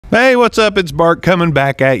Hey, what's up? It's Bart coming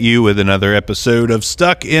back at you with another episode of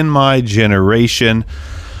Stuck in My Generation.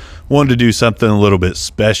 Wanted to do something a little bit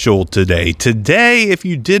special today. Today, if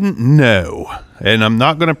you didn't know, and I'm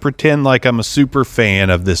not going to pretend like I'm a super fan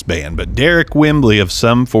of this band, but Derek Wembley of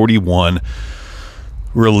Sum 41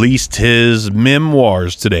 released his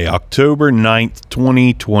memoirs today, October 9th,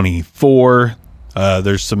 2024.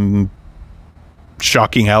 There's some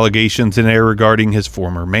shocking allegations in there regarding his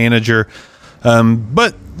former manager.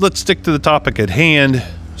 But let's stick to the topic at hand.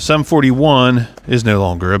 Sum 41 is no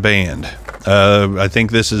longer a band. I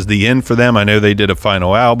think this is the end for them. I know they did a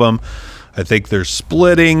final album. I think they're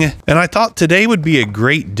splitting. And I thought today would be a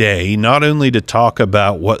great day, not only to talk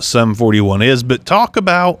about what Sum 41 is, but talk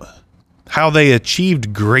about how they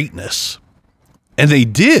achieved greatness. And they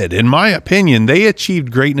did, in my opinion. They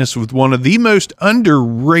achieved greatness with one of the most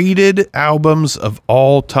underrated albums of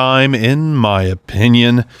all time, in my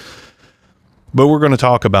opinion. But we're going to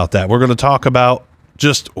talk about that. We're going to talk about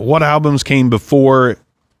just what albums came before,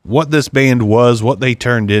 what this band was, what they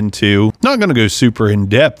turned into. Not going to go super in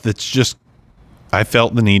depth. It's just I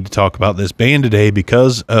felt the need to talk about this band today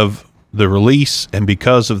because of the release and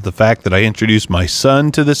because of the fact that I introduced my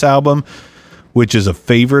son to this album, which is a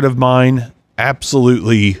favorite of mine.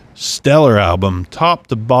 Absolutely stellar album, top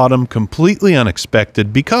to bottom, completely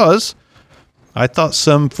unexpected, because I thought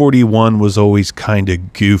Sum 41 was always kind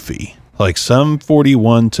of goofy. Like, Sum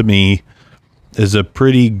 41 to me is a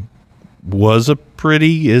pretty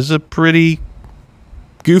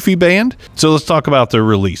goofy band. So let's talk about their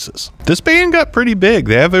releases. This band got pretty big.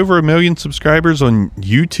 They have over 1 million subscribers on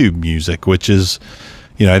YouTube Music, which is,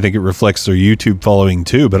 you know, I think it reflects their YouTube following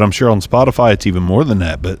too, but I'm sure on Spotify it's even more than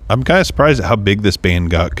that. But I'm kind of surprised at how big this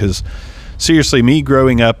band got, because seriously, me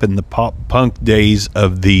growing up in the pop punk days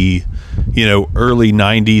of the, you know, early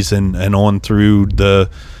 90s and on through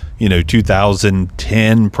the, you know,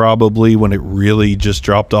 2010 probably, when it really just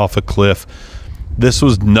dropped off a cliff, this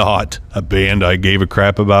was not a band I gave a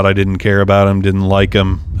crap about. I didn't care about them, didn't like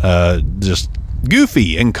them. Just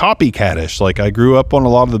goofy and copycatish. Like, I grew up on a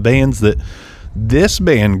lot of the bands that this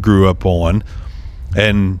band grew up on,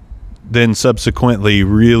 and then subsequently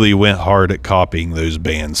really went hard at copying those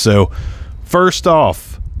bands. So first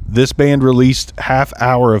off, this band released Half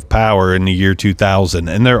Hour of Power in the year 2000,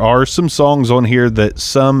 and there are some songs on here that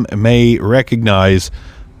some may recognize.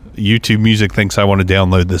 YouTube Music thinks I want to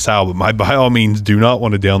download this album. I, by all means, do not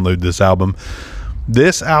want to download this album.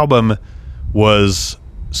 This album was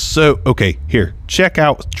so... Okay, here, check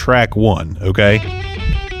out track 1, okay?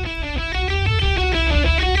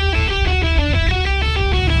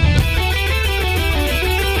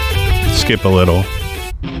 Skip a little.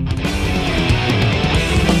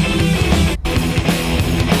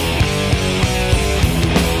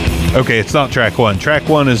 Okay, it's not track 1. Track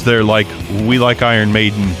 1 is their, like, We Like Iron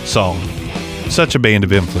Maiden song. Such a band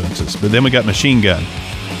of influences. But then we got Machine Gun.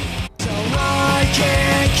 So I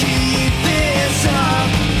can't keep this up.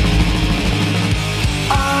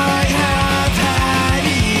 I have had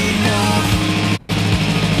enough.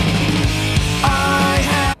 I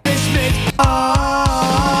have spent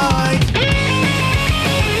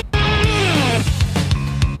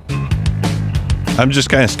I'm just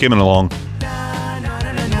kind of skimming along.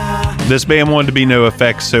 This band wanted to be No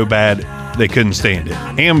Effects so bad they couldn't stand it.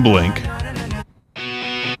 And Blink.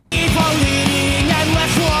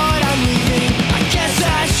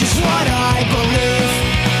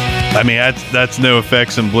 I mean, that's No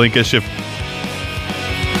Effects and Blinkish. If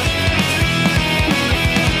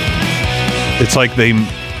it's like they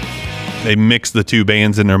mixed the two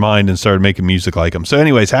bands in their mind and started making music like them. So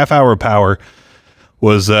anyways, Half Hour of Power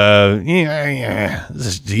was you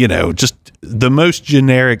know, just the most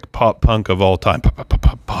generic pop punk of all time.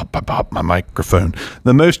 Pop, my microphone.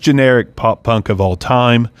 The most generic pop punk of all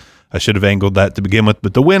time. I should have angled that to begin with,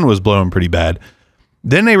 but the wind was blowing pretty bad.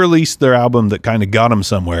 Then they released their album that kind of got them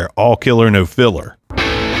somewhere, All Killer No Filler,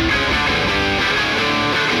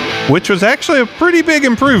 which was actually a pretty big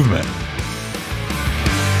improvement.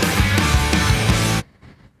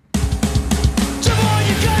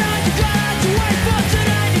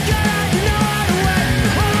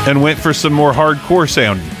 And went for some more hardcore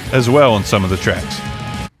sound as well on some of the tracks.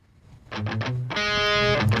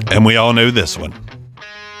 And we all know this one.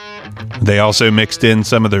 They also mixed in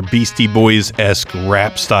some of their Beastie Boys-esque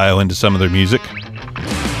rap style into some of their music.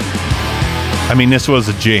 I mean, this was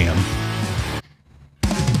a jam.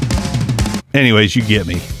 Anyways, you get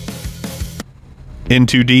me. In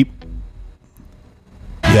Too Deep?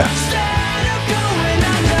 Yeah.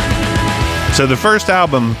 So the first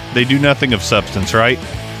album, they do nothing of substance, right?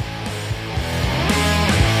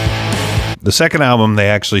 The second album, they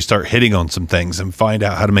actually start hitting on some things and find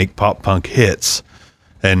out how to make pop punk hits.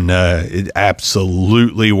 And it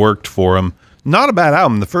absolutely worked for them. Not a bad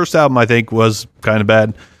album. The first album, I think, was kind of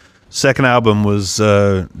bad. Second album was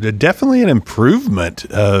definitely an improvement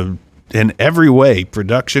in every way.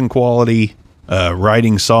 Production quality,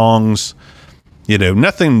 writing songs,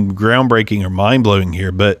 nothing groundbreaking or mind-blowing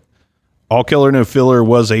here, but All Killer No Filler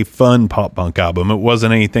was a fun pop punk album. It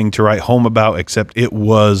wasn't anything to write home about, except it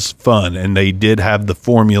was fun, and they did have the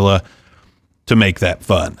formula to make that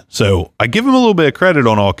fun. So I give them a little bit of credit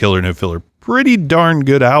on All Killer No Filler. Pretty darn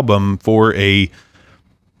good album for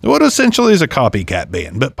what essentially is a copycat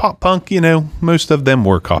band, but pop punk, most of them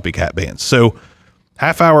were copycat bands. So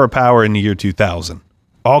Half Hour of Power in the year 2000.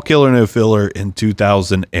 All Killer No Filler in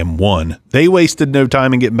 2001. They wasted no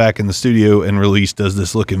time in getting back in the studio and released Does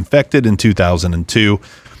This Look Infected in 2002.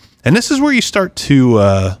 And this is where you start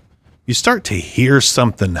to hear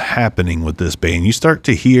something happening with this band. You start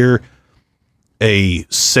to hear a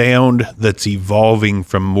sound that's evolving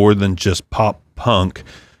from more than just pop punk,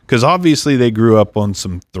 because obviously they grew up on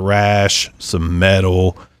some thrash, some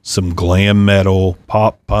metal, some glam metal,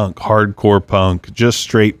 pop punk, hardcore punk, just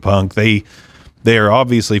straight punk. They are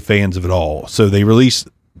obviously fans of it all. So they released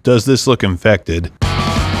Does This Look Infected?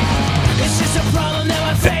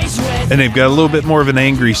 And they've got a little bit more of an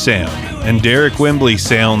angry sound. And Derek Wembley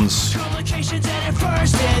sounds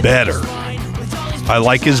better. I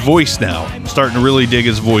like his voice now. I'm starting to really dig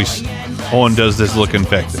his voice on Does This Look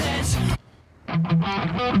Infected.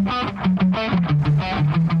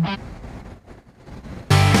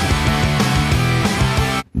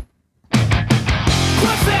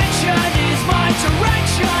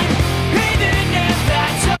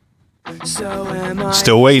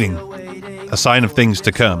 Still Waiting, A Sign of Things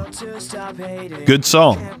to Come. Good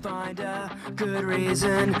song. Good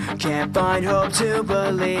reason, can't find hope to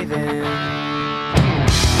believe in.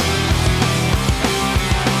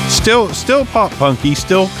 Still pop punky,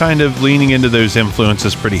 still kind of leaning into those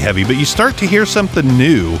influences pretty heavy, but you start to hear something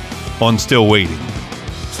new on Still Waiting.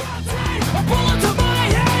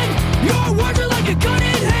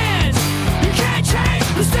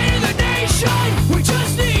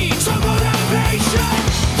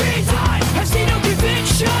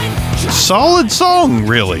 Solid song,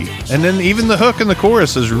 really. And then even the hook and the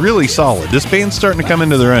chorus is really solid. This band's starting to come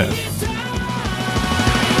into their own.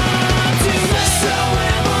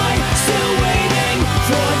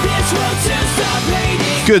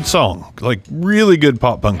 Good song. Like, really good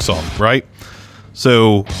pop punk song, right?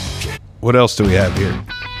 So, what else do we have here?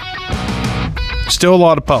 Still a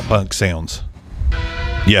lot of pop punk sounds.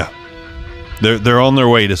 Yeah. They're on their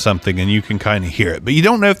way to something, and you can kind of hear it. But you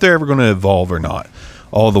don't know if they're ever going to evolve or not.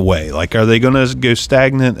 All the way. Like, are they going to go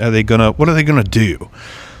stagnant? What are they going to do?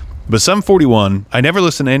 But Sum 41, I never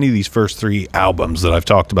listened to any of these first three albums that I've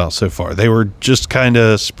talked about so far. They were just kind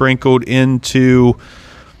of sprinkled into,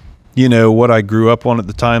 what I grew up on at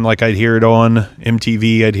the time. Like, I'd hear it on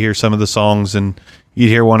MTV. I'd hear some of the songs, and you'd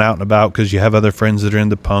hear one out and about because you have other friends that are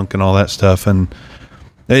into punk and all that stuff. And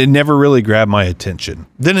it never really grabbed my attention.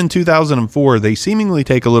 Then in 2004, they seemingly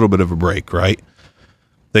take a little bit of a break, right?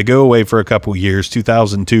 They go away for a couple years,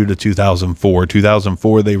 2002 to 2004.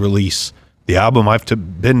 2004, they release the album I've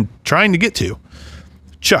been trying to get to,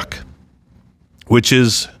 Chuck, which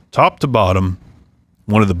is top to bottom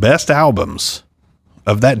one of the best albums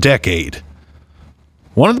of that decade.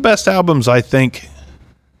 One of the best albums, I think,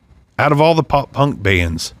 out of all the pop punk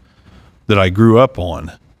bands that I grew up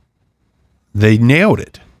on. They nailed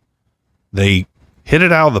it. They hit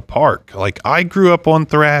it out of the park. Like, I grew up on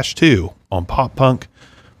thrash too, on pop punk,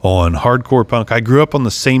 on hardcore punk. I grew up on the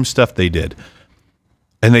same stuff they did.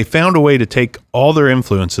 And they found a way to take all their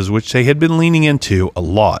influences, which they had been leaning into a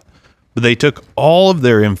lot, but they took all of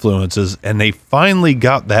their influences and they finally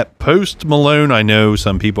got that Post Malone. I know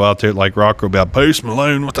some people out there like rock about Post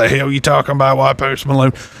Malone. What the hell are you talking about? Why Post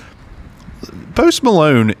Malone? Post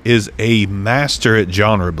Malone is a master at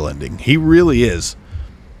genre blending. He really is.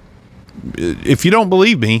 If you don't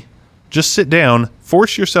believe me, just sit down,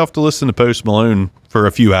 force yourself to listen to Post Malone for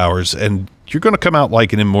a few hours, and you're going to come out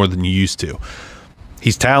liking him more than you used to.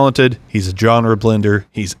 He's talented. He's a genre blender.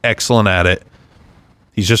 He's excellent at it.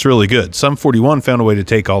 He's just really good. Sum 41 found a way to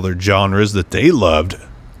take all their genres that they loved,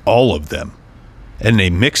 all of them, and they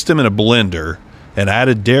mixed them in a blender and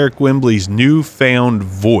added Derek Wembley's newfound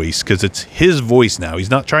voice, because it's his voice now. He's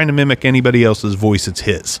not trying to mimic anybody else's voice. It's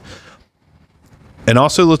his. And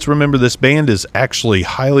also, let's remember this band is actually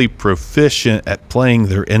highly proficient at playing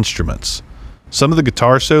their instruments. Some of the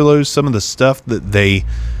guitar solos, some of the stuff that they,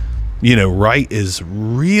 write is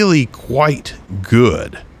really quite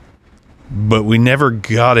good. but we never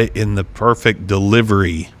got it in the perfect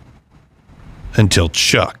delivery until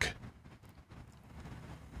Chuck.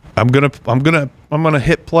 I'm gonna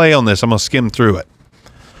hit play on this. I'm gonna skim through it.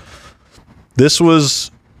 This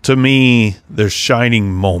was, to me, their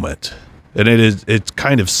shining moment, and it's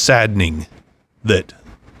kind of saddening that,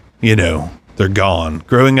 you know, they're gone.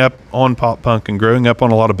 Growing up on pop punk and growing up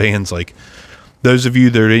on a lot of bands, like those of you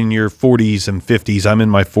that are in your 40s and 50s, I'm in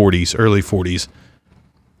my 40s, early 40s.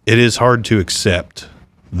 It is hard to accept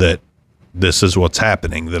that this is what's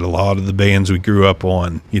happening, that a lot of the bands we grew up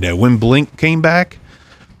on, you know, when Blink came back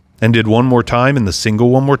and did One More Time and the single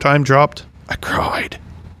One More Time dropped, I cried.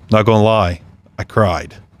 Not gonna lie, I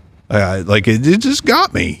cried. Like it just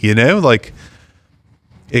got me, you know, like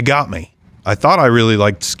it got me. I thought I really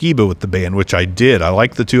liked Skiba with the band, which I did. I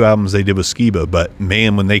liked the 2 albums they did with Skiba, but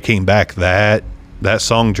man, when they came back, that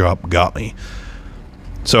song drop got me.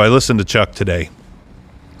 So I listened to Chuck today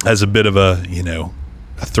as a bit of a, you know,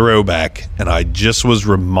 a throwback, and I just was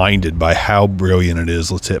reminded by how brilliant it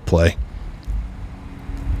is. Let's hit play.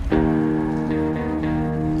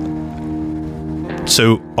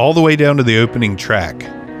 So all the way down to the opening track,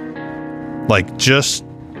 like just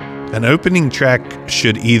an opening track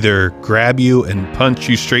should either grab you and punch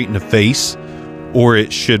you straight in the face, or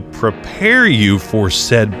it should prepare you for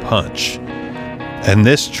said punch. And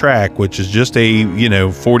this track, which is just a, you know,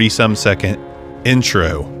 40-some second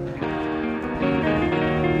intro,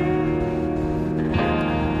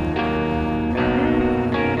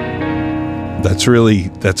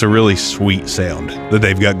 that's a really sweet sound that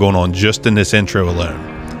they've got going on just in this intro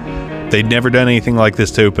alone. They'd never done anything like this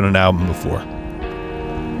to open an album before.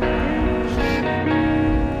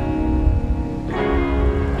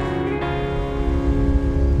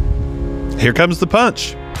 Here comes the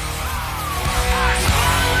punch.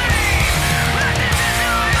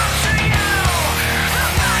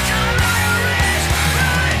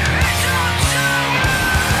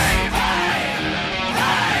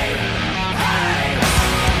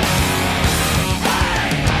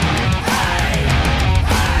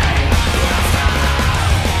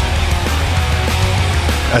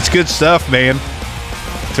 That's good stuff, man.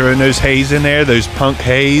 Throwing those haze in there, those punk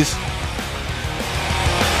haze.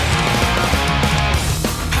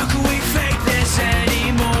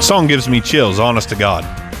 Song gives me chills, honest to God.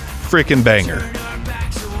 Freaking banger.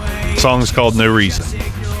 Song's called No Reason.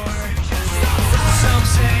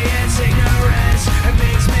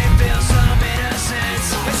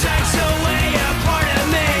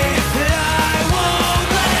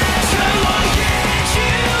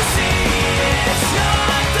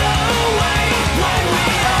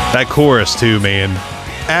 That chorus too, man.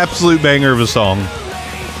 Absolute banger of a song.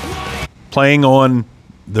 Playing on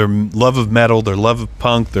their love of metal, their love of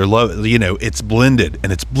punk, their love, you know, it's blended,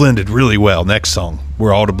 and it's blended really well. Next song,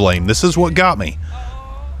 We're All to Blame. This is what got me.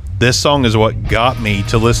 This song is what got me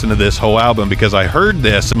to listen to this whole album, because I heard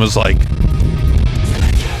this and was like,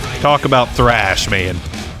 talk about thrash, man.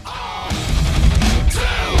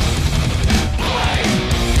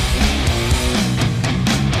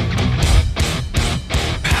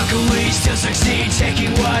 Still succeed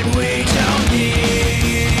taking what we don't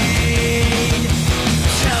need,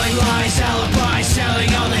 telling lies, alibis,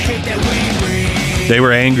 selling all the hate that we breed. They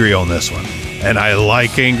were angry on this one, and I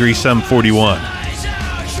like Angry Sum 41.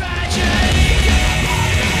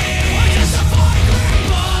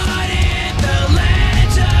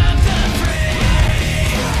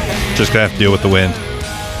 Just gonna have to deal with the wind.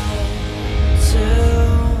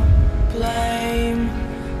 To blame,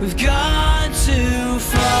 we've gone too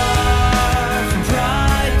far.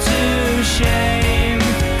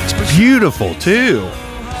 Beautiful too.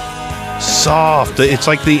 Soft. It's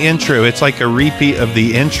like the intro. It's like a repeat of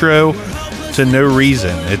the intro to No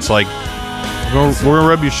Reason. It's like, we're gonna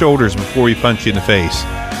rub your shoulders before we punch you in the face.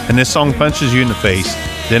 And this song punches you in the face,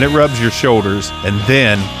 then it rubs your shoulders, and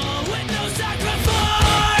then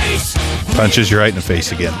punches you right in the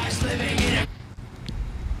face again.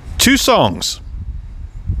 2 songs.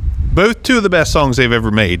 Both 2 of the best songs they've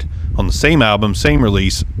ever made on the same album, same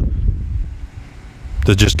release,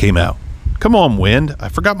 that just came out. Come on, Wind. I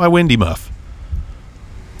forgot my windy muff.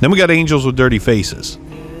 Then we got Angels with Dirty Faces.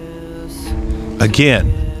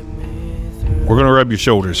 Again, we're going to rub your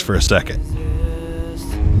shoulders for a second.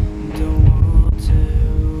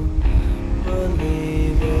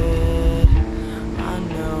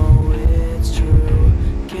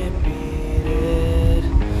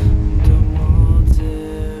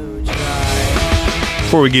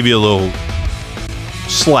 Before we give you a little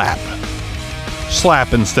slap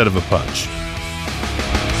instead of a punch.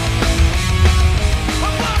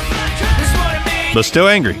 But still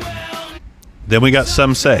angry. Then we got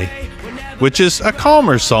Some Say. which is a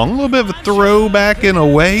calmer song, a little bit of a throwback in a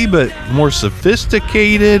way, but more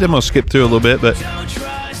sophisticated. I'm going to skip through a little bit, but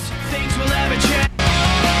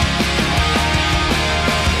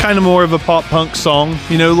kind of more of a pop punk song,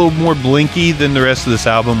 you know, a little more blinky than the rest of this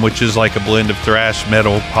album, which is like a blend of thrash,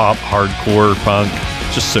 metal, pop, hardcore, punk.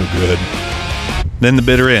 Just so good. Then the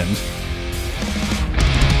bitter end.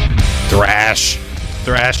 Thrash.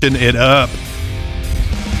 Thrashing it up.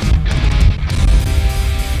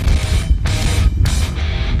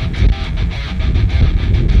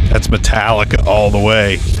 That's Metallica all the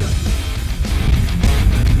way.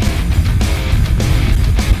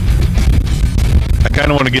 I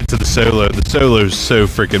kind of want to get to the solo. The solo's so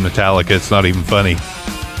freaking Metallica, it's not even funny.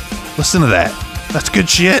 Listen to that. That's good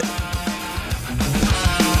shit.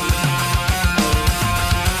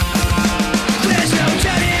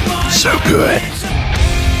 So good.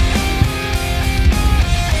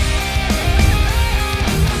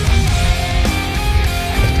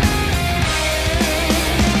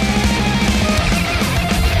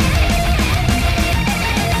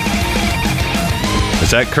 Is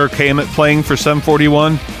that Kirk Hammett playing for Sum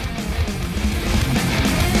 41?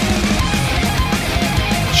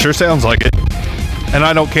 Sure sounds like it. And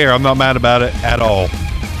I don't care. I'm not mad about it at all.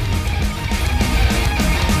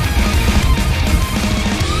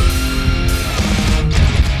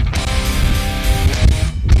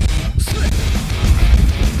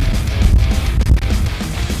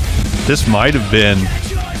 This might have been...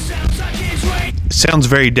 Sounds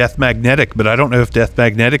very Death Magnetic, but I don't know if Death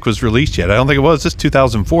Magnetic was released yet. I don't think it was. This is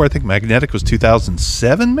 2004. I think Magnetic was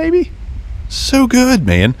 2007, maybe? So good,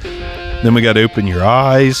 man. Then we got Open Your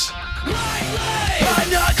Eyes.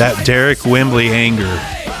 That Derek Wembley anger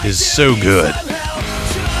is so good.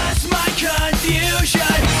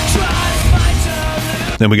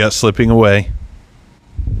 Then we got Slipping Away.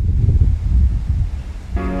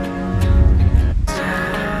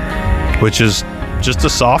 Which is just a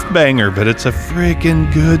soft banger, but it's a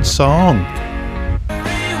freaking good song.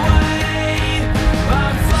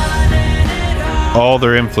 All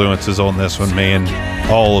their influences on this one, man.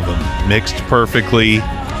 All of them. Mixed perfectly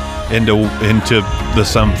into the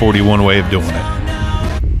Sum 41 way of doing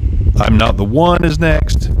it. I'm Not the One is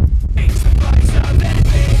next.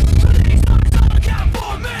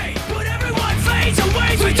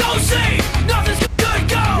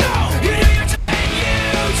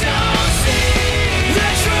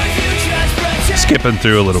 Skipping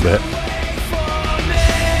through a little bit.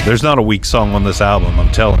 There's not a weak song on this album,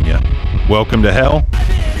 I'm telling you. Welcome to Hell.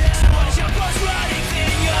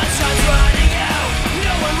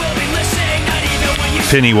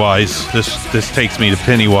 Pennywise. This takes me to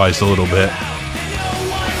Pennywise a little bit.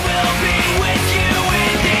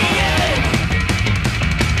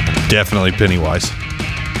 Definitely Pennywise.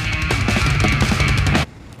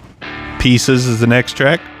 Pieces is the next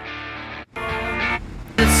track.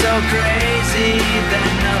 It's so crazy that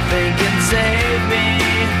nothing can save me,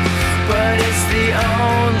 but it's the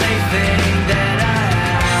only thing that I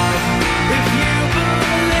have. If you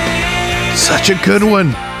believe Such a good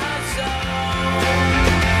one.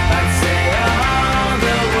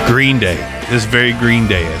 Green Day. This is very Green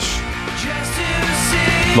Day-ish.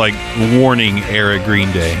 Like Warning era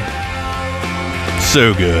Green Day.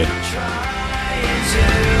 So good.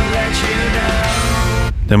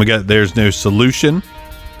 Then we got There's No Solution,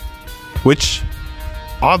 which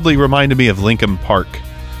oddly reminded me of Linkin Park,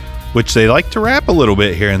 which they like to rap a little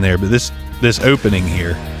bit here and there, but this opening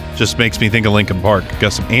here just makes me think of Linkin Park.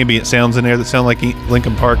 Got some ambient sounds in there that sound like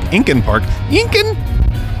Linkin Park. Inkin Park. Inkin!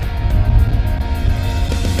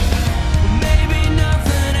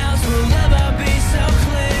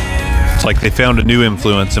 It's like they found a new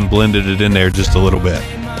influence and blended it in there just a little bit.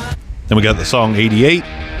 Then we got the song 88.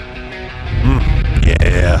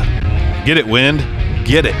 Yeah. Get it, Wind.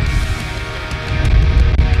 Get it.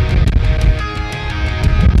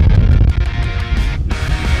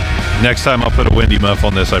 Next time I'll put a Windy Muff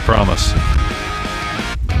on this, I promise.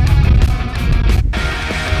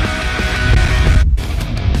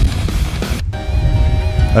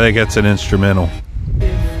 I think that's an instrumental.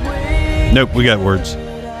 Nope, we got words.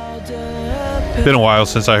 Been a while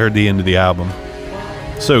since I heard the end of the album.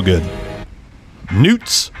 So good.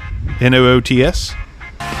 Noots. Noots.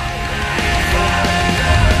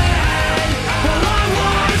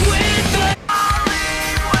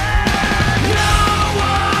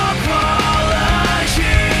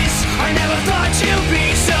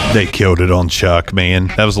 They killed it on Chuck, man.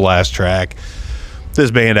 That was the last track.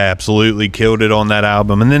 This band absolutely killed it on that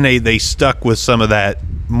album. And then they stuck with some of that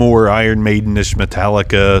more Iron Maiden-ish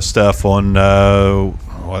Metallica stuff on,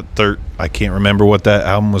 I can't remember what that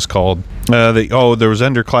album was called. There was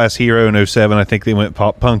Underclass Hero in 07. I think they went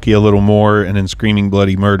pop punky a little more, and then Screaming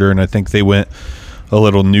Bloody Murder, and I think they went a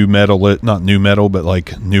little new metal, not new metal, but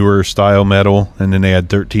like newer style metal. And then they had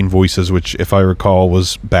 13 Voices, which, if I recall,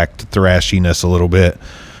 was back to thrashiness a little bit.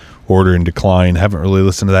 Order and Decline. Haven't really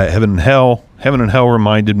listened to that. Heaven and Hell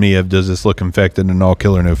reminded me of Does This Look Infected and All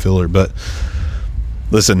Killer No Filler. But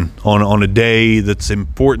listen, on a day that's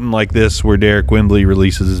important like this, where Derek Wembley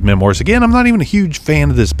releases his memoirs, again, I'm not even a huge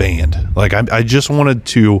fan of this band. Like, I just wanted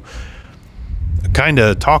to kind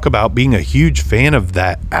of talk about being a huge fan of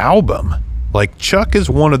that album. Like, Chuck is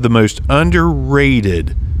one of the most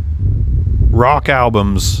underrated rock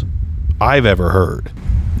albums I've ever heard.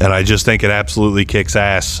 And I just think it absolutely kicks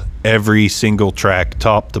ass. Every single track,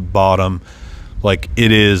 top to bottom. Like,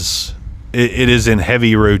 it is in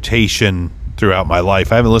heavy rotation throughout my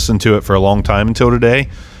life. I haven't listened to it for a long time until today.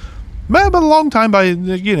 But a long time by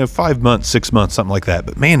 5 months, 6 months, something like that.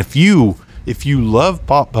 But man, if you love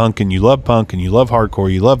pop punk and you love punk and you love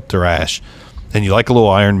hardcore, you love thrash, and you like a little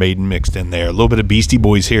Iron Maiden mixed in there, a little bit of Beastie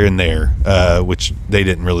Boys here and there, which they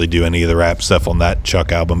didn't really do any of the rap stuff on that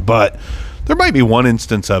Chuck album, but there might be one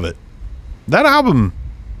instance of it. That album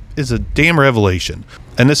is a damn revelation.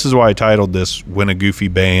 And this is why I titled this When a Goofy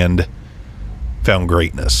Band Found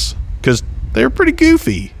Greatness. Because they're pretty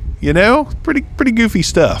goofy, pretty goofy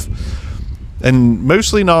stuff. And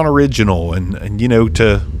mostly non-original. And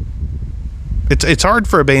it's hard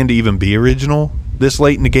for a band to even be original this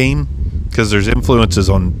late in the game, because there's influences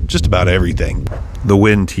on just about everything. The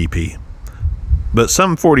Wind TP. But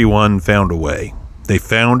Sum 41 found a way. They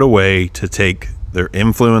found a way to take their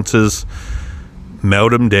influences,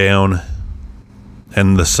 melt them down,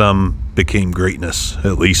 and the sum became greatness,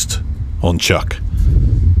 at least on Chuck.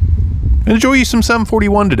 Enjoy you some Sum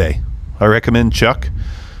 41 today. I recommend Chuck.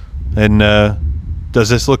 And Does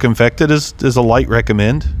This Look Infected is a light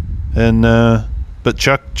recommend. And but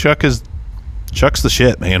Chuck's the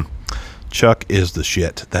shit, man. Chuck is the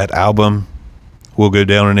shit. That album will go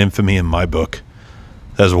down in infamy in my book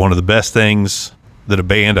as one of the best things that a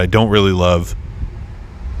band I don't really love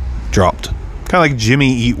dropped. Kind of like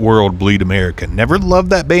Jimmy Eat World, Bleed American. Never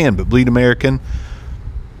loved that band, but Bleed American,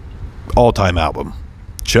 all-time album.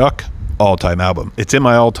 Chuck, all-time album. It's in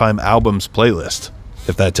my all-time albums playlist,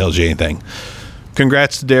 if that tells you anything.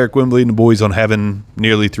 Congrats to Derek Wembley and the boys on having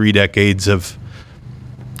nearly 3 decades of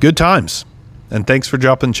good times. And thanks for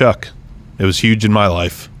dropping Chuck. It was huge in my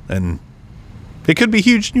life, and it could be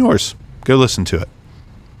huge in yours. Go listen to it.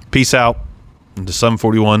 Peace out. And to Sum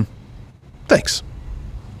 41, thanks.